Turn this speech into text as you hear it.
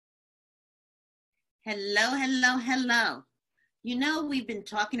Hello, hello, hello. You know, we've been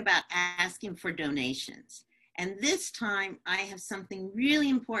talking about asking for donations. And this time I have something really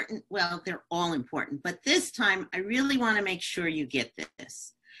important. Well, they're all important, but this time I really want to make sure you get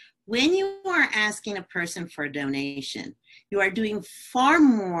this. When you are asking a person for a donation, you are doing far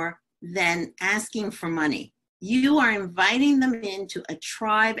more than asking for money. You are inviting them into a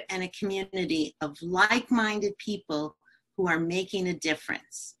tribe and a community of like-minded people who are making a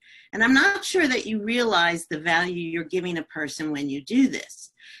difference. And I'm not sure that you realize the value you're giving a person when you do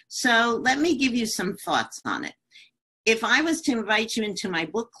this. So let me give you some thoughts on it. If I was to invite you into my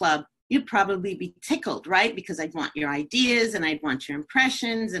book club, you'd probably be tickled, right? Because I'd want your ideas and I'd want your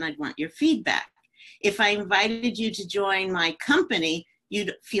impressions and I'd want your feedback. If I invited you to join my company,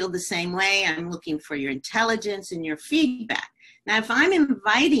 you'd feel the same way. I'm looking for your intelligence and your feedback. Now, if I'm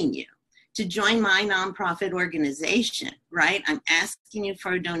inviting you to join my nonprofit organization, right? I'm asking you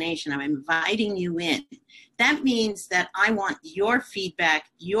for a donation. I'm inviting you in. That means that I want your feedback,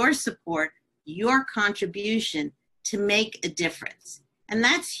 your support, your contribution to make a difference. And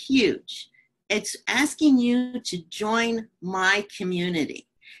that's huge. It's asking you to join my community.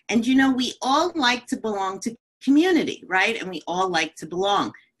 And you know, we all like to belong to community, right? And we all like to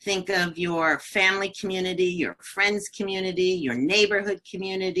belong. Think of your family community, your friends community, your neighborhood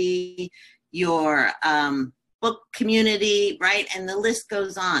community, your book community, right? And the list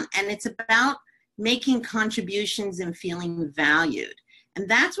goes on. And it's about making contributions and feeling valued. And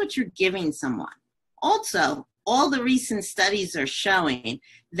that's what you're giving someone. Also, all the recent studies are showing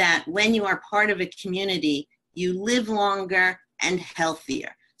that when you are part of a community, you live longer and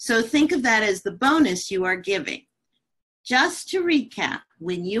healthier. So think of that as the bonus you are giving. Just to recap,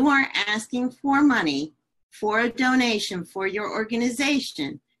 when you are asking for money for a donation for your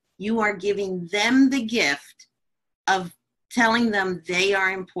organization, you are giving them the gift of telling them they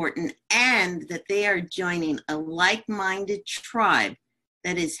are important and that they are joining a like-minded tribe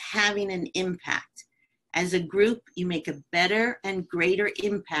that is having an impact. As a group, you make a better and greater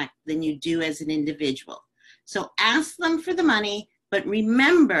impact than you do as an individual. So ask them for the money, but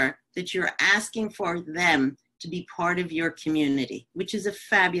remember that you're asking for them to be part of your community, which is a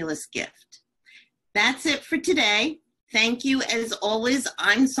fabulous gift. That's it for today. Thank you. As always,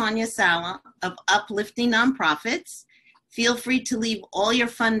 I'm Sonia Saleh of Uplifting Nonprofits. Feel free to leave all your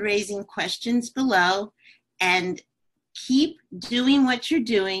fundraising questions below and keep doing what you're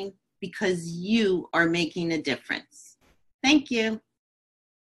doing because you are making a difference. Thank you.